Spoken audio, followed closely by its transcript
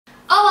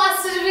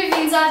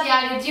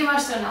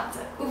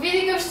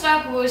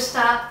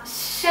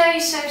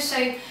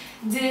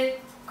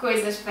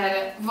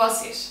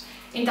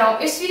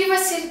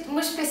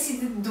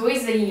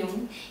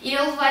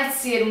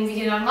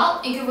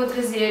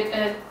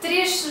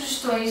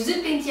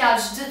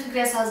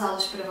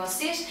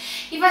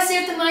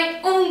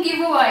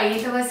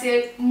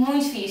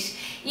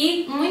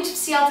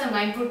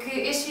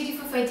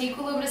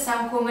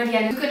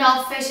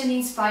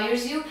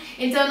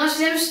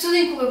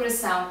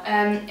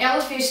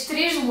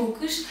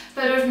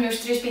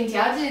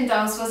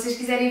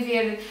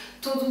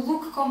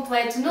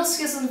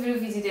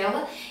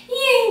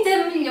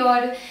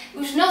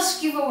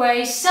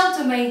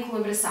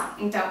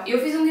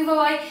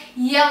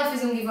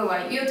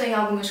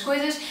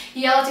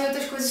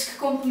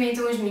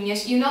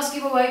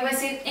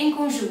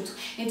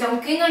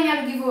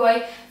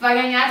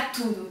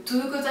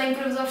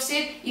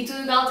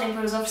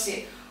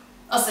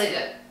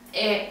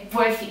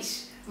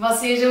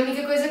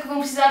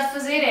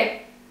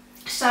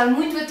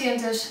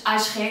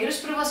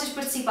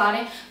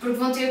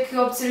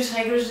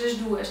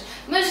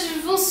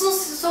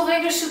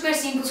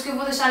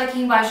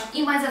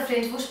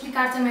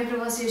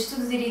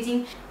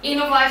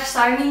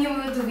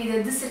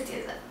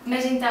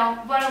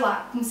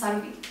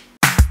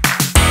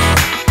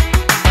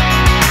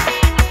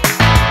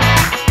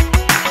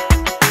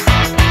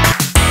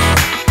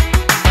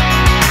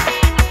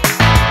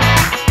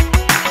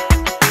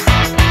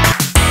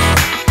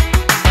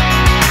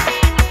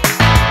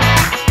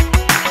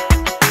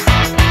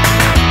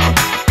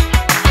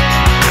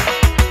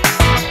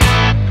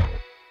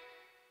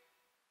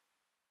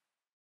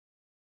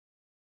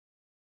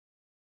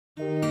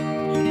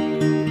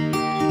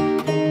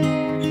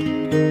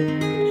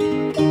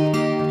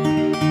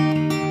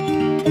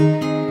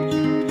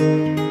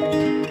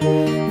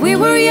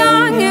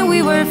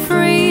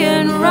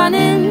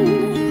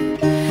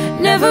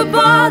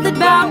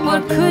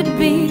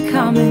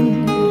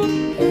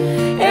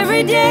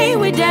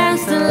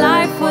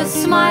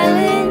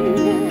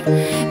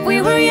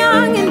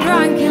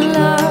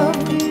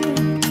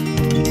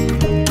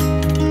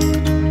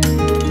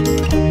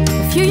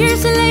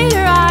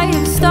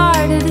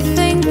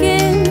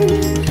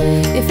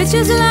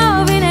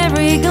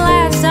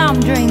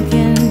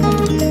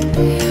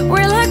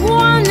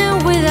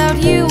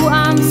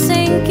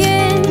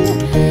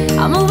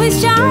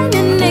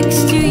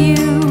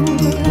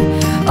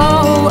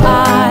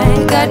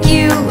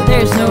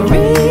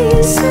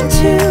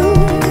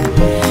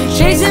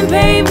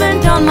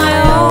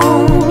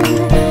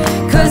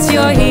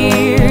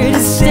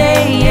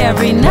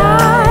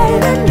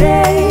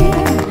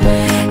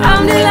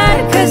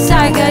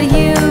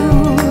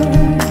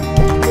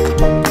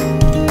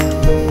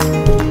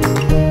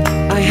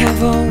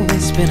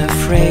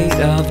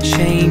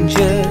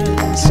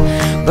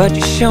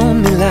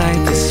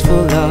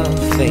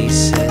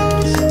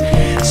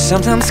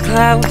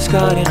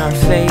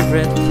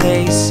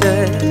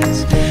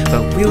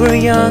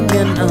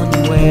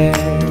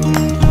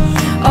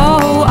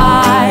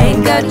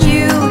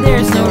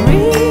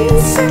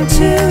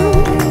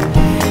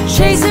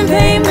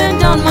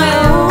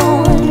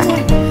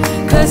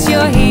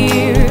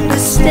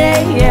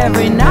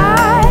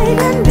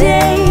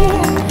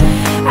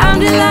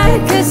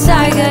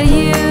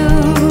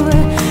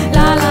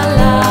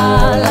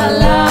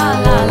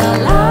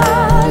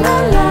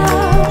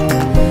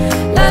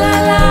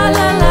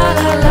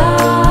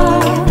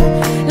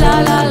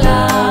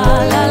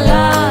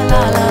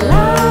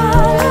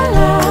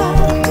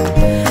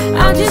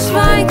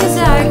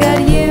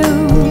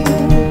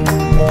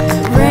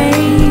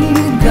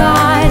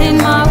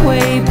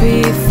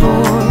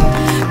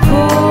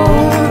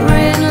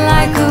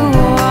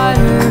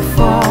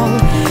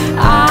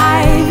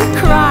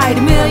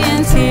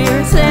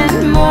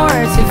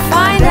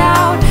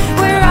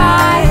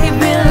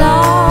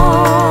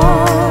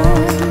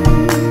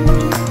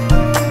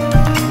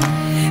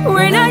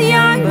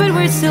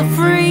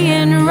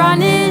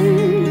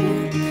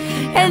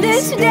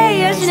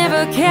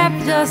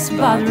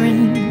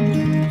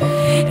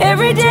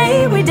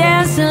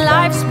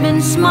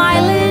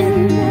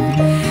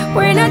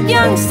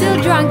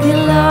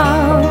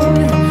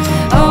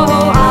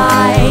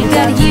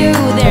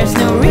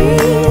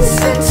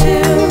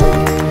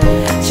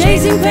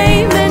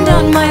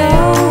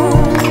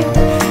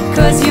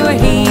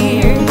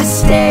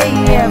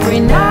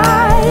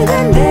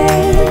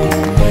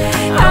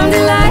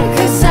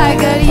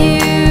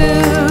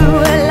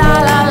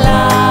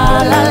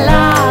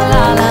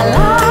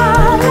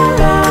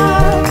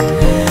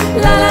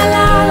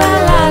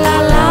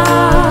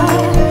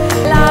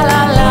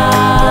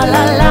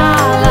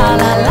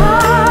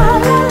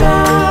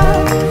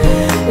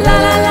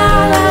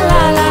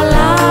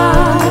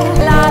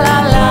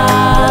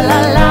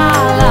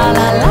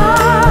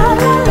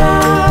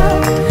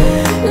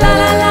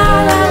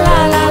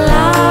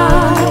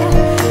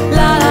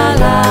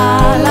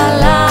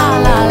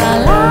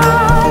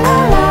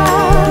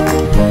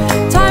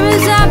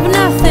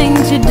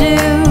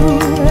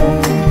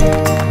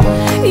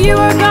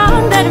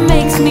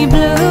me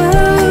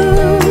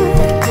blue,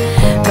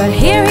 but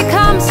here he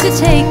comes to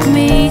take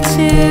me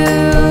too.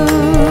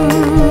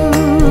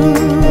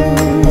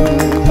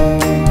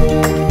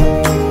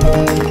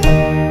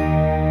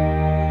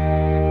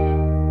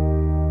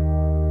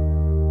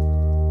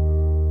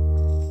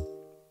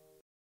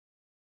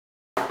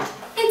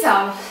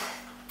 Então,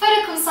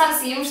 para começar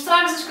assim a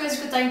mostrar-vos as coisas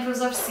que eu tenho para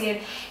vos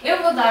oferecer,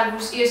 eu vou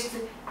dar-vos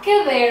este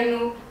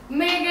caderno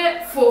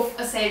mega fofo,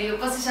 a sério.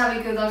 Vocês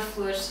sabem que eu adoro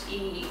flores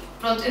e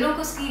pronto, eu não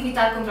consegui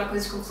evitar comprar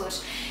coisas com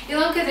flores.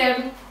 Ele é um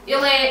caderno,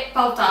 ele é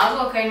pautado,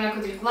 ok, não é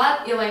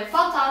quadriculado, ele é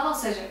pautado, ou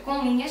seja,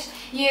 com linhas,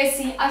 e é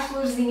assim, às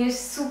florzinhas,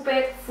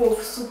 super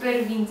fofo,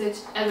 super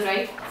vintage,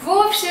 adorei.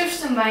 Vou oferecer-vos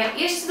também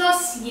este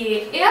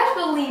dossiê, é às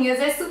bolinhas,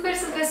 é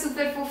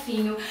super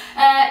fofinho.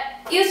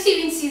 Eu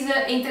estive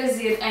indecisa em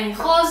trazer em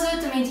rosa,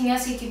 também tinha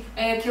assim tipo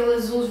aquele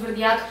azul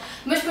esverdeado,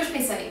 mas depois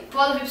pensei,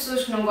 pode haver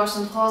pessoas que não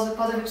gostam de rosa,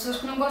 pode haver pessoas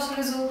que não gostam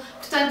de azul,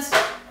 portanto,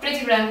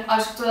 preto e branco,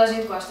 acho que toda a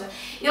gente gosta.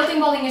 Ele tem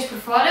bolinhas por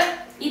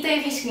fora e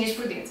tem risquinhas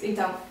por dentro,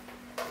 então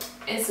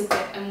é super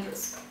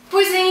amoroso.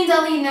 Pois ainda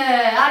ali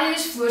na área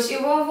das flores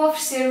eu vou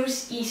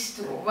oferecer-vos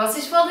isto.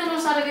 Vocês podem não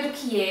estar a ver o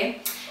que é,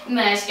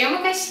 mas é uma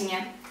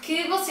caixinha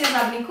que vocês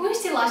abrem com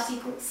este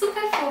elástico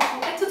super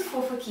fofo, é tudo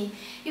fofo aqui.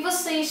 E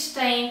vocês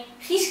têm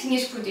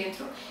risquinhas por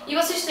dentro e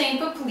vocês têm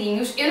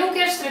papelinhos. Eu não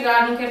quero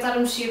estragar, não quero estar a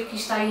mexer porque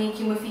isto está aí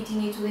aqui uma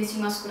fitinha e tudo em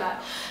cima a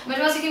segurar. Mas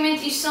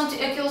basicamente isto são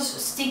aqueles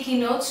sticky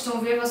notes, estão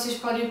a ver, vocês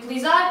podem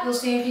utilizar. Eles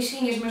têm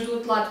risquinhas, mas do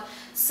outro lado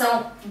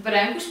são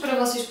brancos para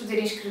vocês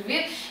poderem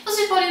escrever.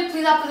 Vocês podem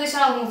utilizar para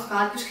deixar algum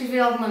recado, para escrever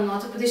alguma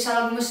nota, para deixar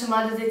alguma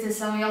chamada de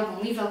atenção em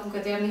algum livro, algum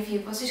caderno, enfim, o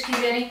que vocês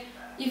quiserem.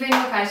 E vem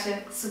numa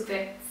caixa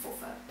super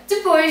fofa.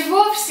 Depois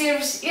vou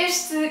oferecer-vos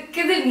este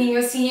caderninho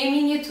assim em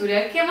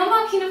miniatura, que é uma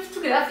máquina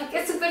fotográfica,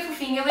 é super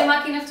fofinho, ele é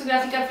máquina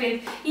fotográfica à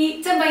frente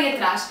e também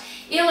atrás.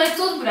 Ele é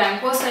todo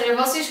branco, ou seja,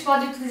 vocês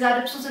podem utilizar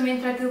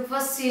absolutamente para aquilo que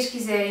vocês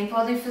quiserem,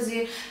 podem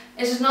fazer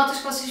as notas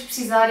que vocês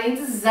precisarem,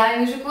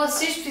 desenhos, o que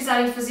vocês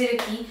precisarem de fazer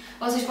aqui,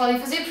 vocês podem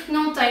fazer porque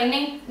não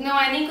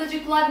é nem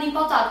quadriculado nem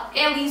pautado,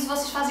 é liso,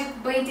 vocês fazem o que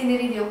bem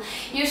entenderem dele.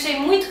 E eu achei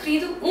muito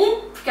querido,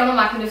 porque é uma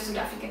máquina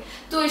fotográfica,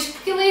 2,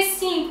 porque ele é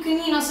assim,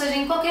 pequenino, ou seja,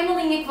 em qualquer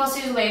malinha que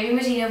vocês levem,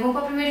 imagina, vão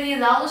para o primeiro dia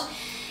de aulas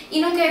e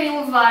não querem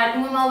levar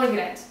uma mala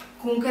grande,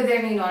 com um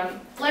caderno enorme.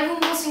 Levam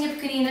uma bolsinha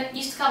pequenina,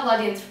 isto cabe lá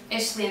dentro, é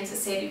excelente, a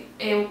sério,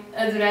 eu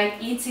adorei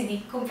e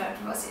decidi comprar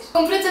para vocês.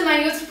 Comprei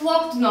também outro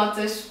bloco de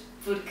notas,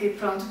 porque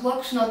pronto,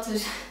 blocos de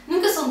notas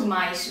nunca são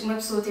demais, uma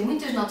pessoa tem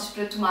muitas notas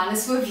para tomar na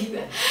sua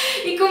vida.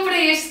 E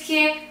comprei este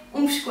que é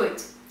um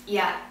biscoito.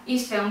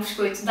 Isto é um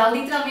biscoito, dá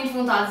literalmente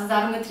vontade de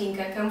dar uma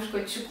trinca, que é um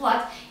biscoito de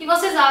chocolate, e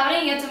vocês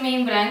abrem, é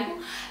também em branco.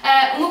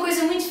 Uma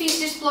coisa muito fixe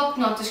deste bloco de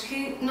notas,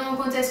 que não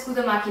acontece com o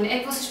da máquina, é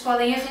que vocês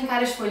podem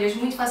arrancar as folhas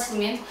muito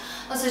facilmente,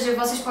 ou seja,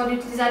 vocês podem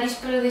utilizar isto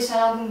para deixar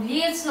algum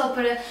bilhete ou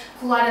para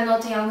colar a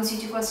nota em algum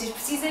sítio que vocês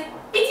precisem,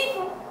 e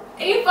tipo,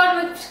 é em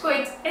forma de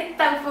biscoito, é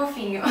tão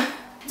fofinho.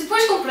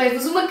 Depois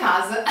comprei-vos uma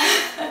casa,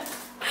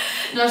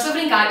 não estou a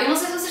brincar, eu não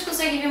sei se vocês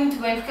conseguem ver muito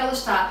bem porque ela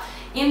está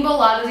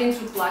embalada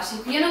dentro do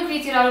plástico e eu não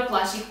queria tirar o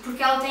plástico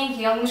porque ela tem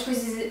aqui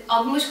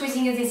algumas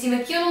coisinhas em cima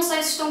que eu não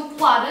sei se estão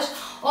coladas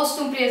ou se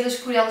estão presas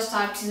por ela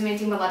estar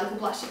precisamente embalada com o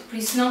plástico, por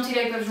isso não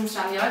tirei para vos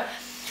mostrar melhor.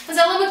 Mas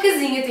ela é uma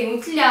casinha, tem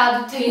um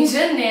telhado, tem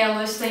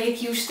janelas, tem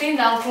aqui o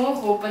estendal com a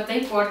roupa,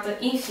 tem porta,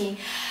 enfim.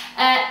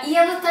 E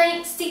ela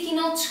tem sticky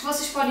notes que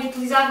vocês podem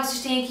utilizar,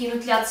 vocês têm aqui no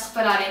telhado, se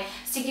repararem,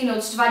 sticky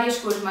notes de várias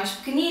cores mais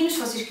pequeninos, se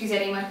vocês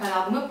quiserem marcar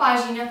alguma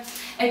página.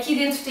 Aqui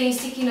dentro tem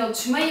sticky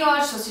notes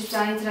maiores, se vocês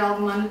precisarem ter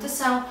alguma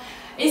anotação.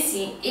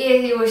 Assim,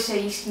 eu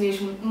achei isto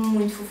mesmo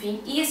muito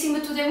fofinho e acima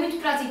de tudo é muito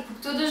prático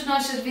porque todas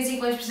nós de vez em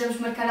quando precisamos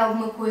marcar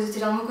alguma coisa,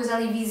 ter alguma coisa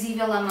ali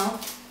visível à mão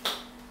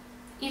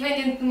e vem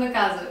dentro de uma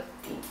casa.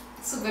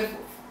 Super fofo.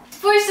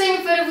 Depois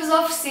tenho para vos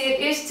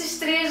oferecer estes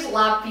 3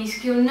 lápis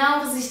que eu não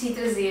resisti a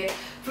trazer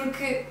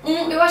porque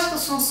eu acho que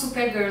eles são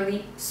super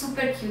girly,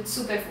 super cute,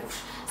 super fofos.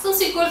 São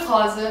assim cor de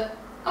rosa,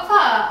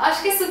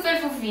 acho que é super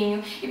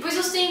fofinho. E depois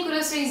eles têm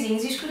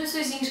coraçõezinhos e os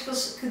coraçõezinhos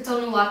que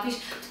estão no lápis,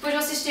 depois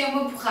vocês têm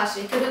uma borracha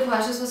e cada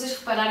borracha, se vocês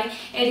repararem,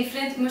 é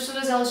diferente, mas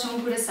todas elas são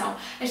um coração.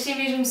 Achei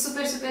mesmo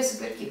super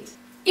cute.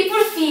 E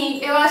por fim,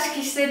 eu acho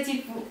que isto é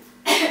tipo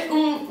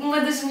uma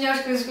das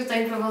melhores coisas que eu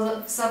tenho para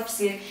vos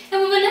oferecer. É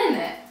uma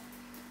banana.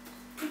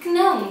 Porque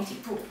não?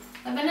 Tipo,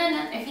 a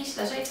banana é fixe,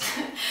 dá jeito.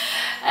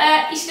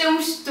 Isto é um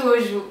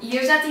estojo e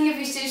eu já tinha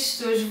visto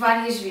este estojo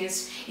várias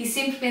vezes e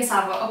sempre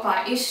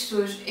pensava, este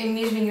estojo é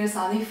mesmo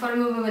engraçado, em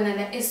forma de uma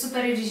banana, é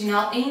super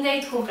original, ainda hei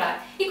de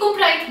comprar. E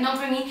comprei, não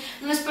para mim,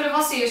 mas para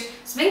vocês.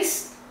 Se bem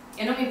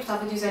que eu não me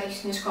importava de usar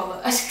isto na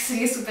escola, acho que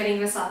seria super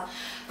engraçado.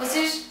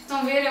 Vocês estão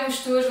a ver, é um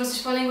estojo, vocês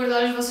podem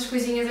guardar as vossas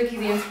coisinhas aqui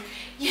dentro.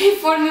 E é em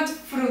forma de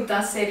fruta,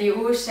 a sério,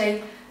 eu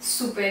achei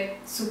super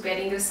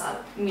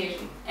engraçado,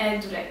 mesmo,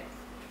 adorei.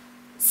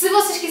 Se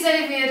vocês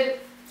quiserem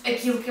ver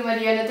aquilo que a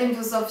Mariana tem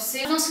para vos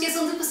oferecer, não se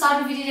esqueçam de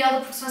passar no vídeo dela,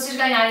 porque se vocês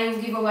ganharem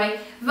o giveaway,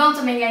 vão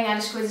também ganhar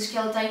as coisas que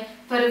ela tem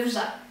para vos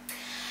dar.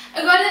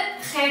 Agora,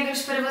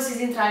 regras para vocês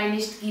entrarem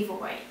neste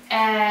giveaway.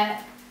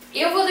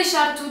 Eu vou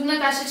deixar tudo na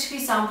caixa de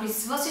descrição, por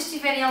isso se vocês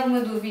tiverem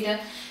alguma dúvida,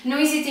 não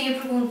hesitem a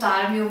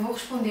perguntar-me, eu vou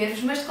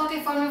responder-vos, mas de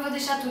qualquer forma eu vou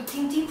deixar tudo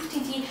tintim por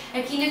tintim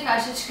aqui na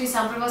caixa de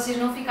descrição para vocês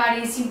não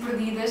ficarem assim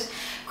perdidas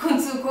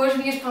com as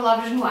minhas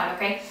palavras no ar,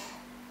 ok?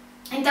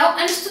 Então,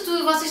 antes de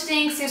tudo, vocês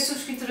têm que ser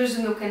subscritores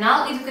do meu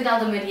canal e do canal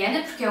da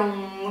Mariana, porque é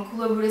uma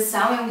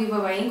colaboração, é um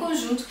giveaway em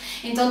conjunto,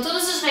 então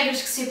todas as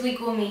regras que se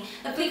aplicam a mim,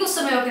 aplicam-se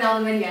também ao canal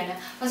da Mariana.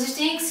 Vocês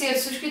têm que ser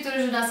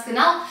subscritores do nosso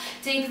canal,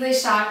 têm que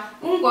deixar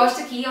um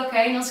gosto aqui,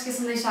 ok? Não se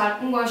esqueçam de deixar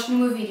um gosto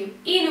no meu vídeo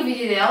e no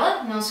vídeo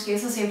dela, não se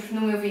esqueçam sempre no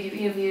meu vídeo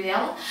e no vídeo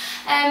dela.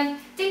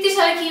 Têm que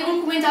deixar aqui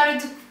um comentário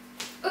de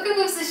o que é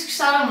que vocês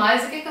gostaram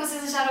mais, o que é que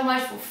vocês acharam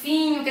mais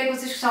fofinho, o que é que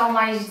vocês gostavam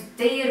mais de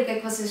ter, o que é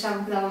que vocês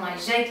achavam que dava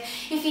mais jeito,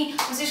 enfim,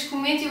 vocês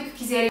comentem o que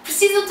quiserem.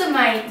 Precisam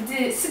também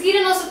de seguir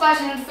a nossa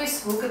página no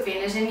Facebook,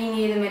 apenas, a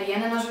minha e a da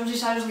Mariana, nós vamos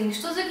deixar os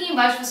links todos aqui em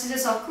baixo, vocês é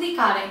só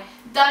clicarem,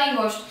 darem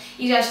gosto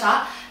e já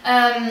está.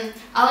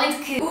 Além de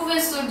que o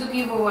vencedor do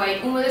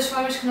giveaway, uma das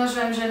formas que nós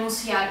vamos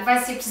anunciar vai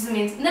ser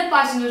precisamente na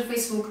página do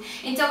Facebook,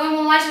 então é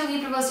uma mais-valia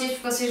para vocês,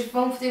 porque vocês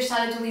vão poder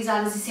estar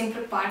atualizadas e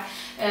sempre a par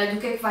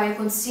do que é que vai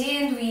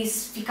acontecendo e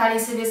se ficarem a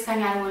saber se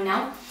ganharam ou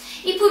não.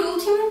 E por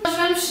último, nós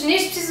vamos,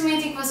 neste preciso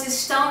momento em que vocês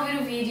estão a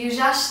ver o vídeo,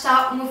 já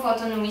está uma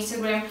foto no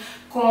Instagram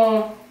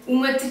com o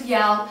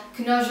material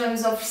que nós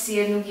vamos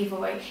oferecer no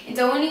giveaway.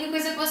 Então a única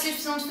coisa que vocês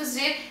precisam de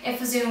fazer é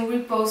fazer um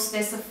repost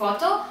dessa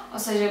foto, ou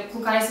seja,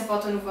 colocar essa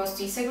foto no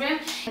vosso Instagram,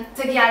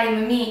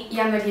 taguearem-me a mim e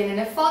a Mariana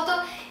na foto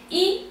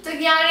e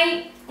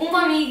taguearem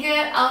uma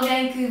amiga,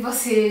 alguém que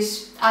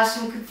vocês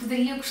acham que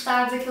poderia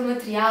gostar daquele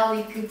material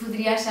e que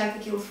poderia achar que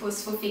aquilo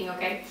fosse fofinho,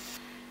 ok?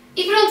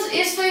 E pronto,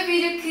 este foi o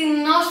vídeo que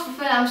nós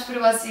preparámos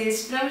para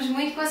vocês, esperamos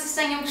muito que vocês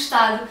tenham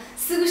gostado.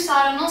 Se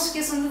gostaram, não se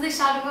esqueçam de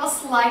deixar o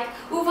vosso like,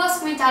 o vosso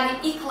comentário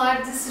e,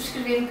 claro, de se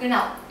subscrever no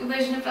canal. Eu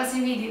vejo no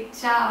próximo vídeo.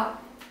 Tchau!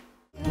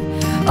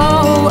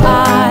 Oh,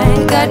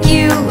 I got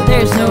you,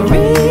 there's no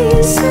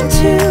reason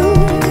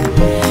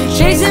to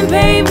chasing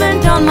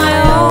pavement on my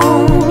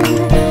own,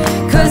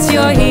 'cause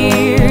you're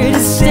here to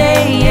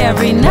stay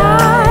every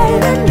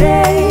night and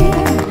day.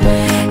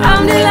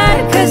 I'm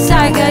delighted 'cause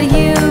I got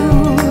you.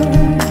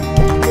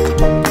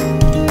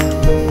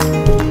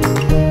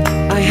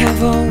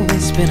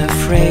 Been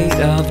afraid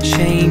of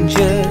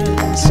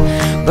changes,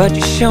 but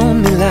you show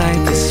me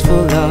life is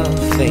full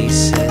of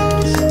faces.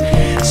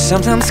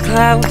 Sometimes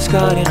clouds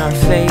got in our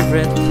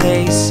favorite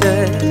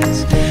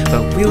places,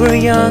 but we were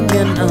young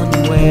and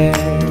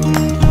unaware.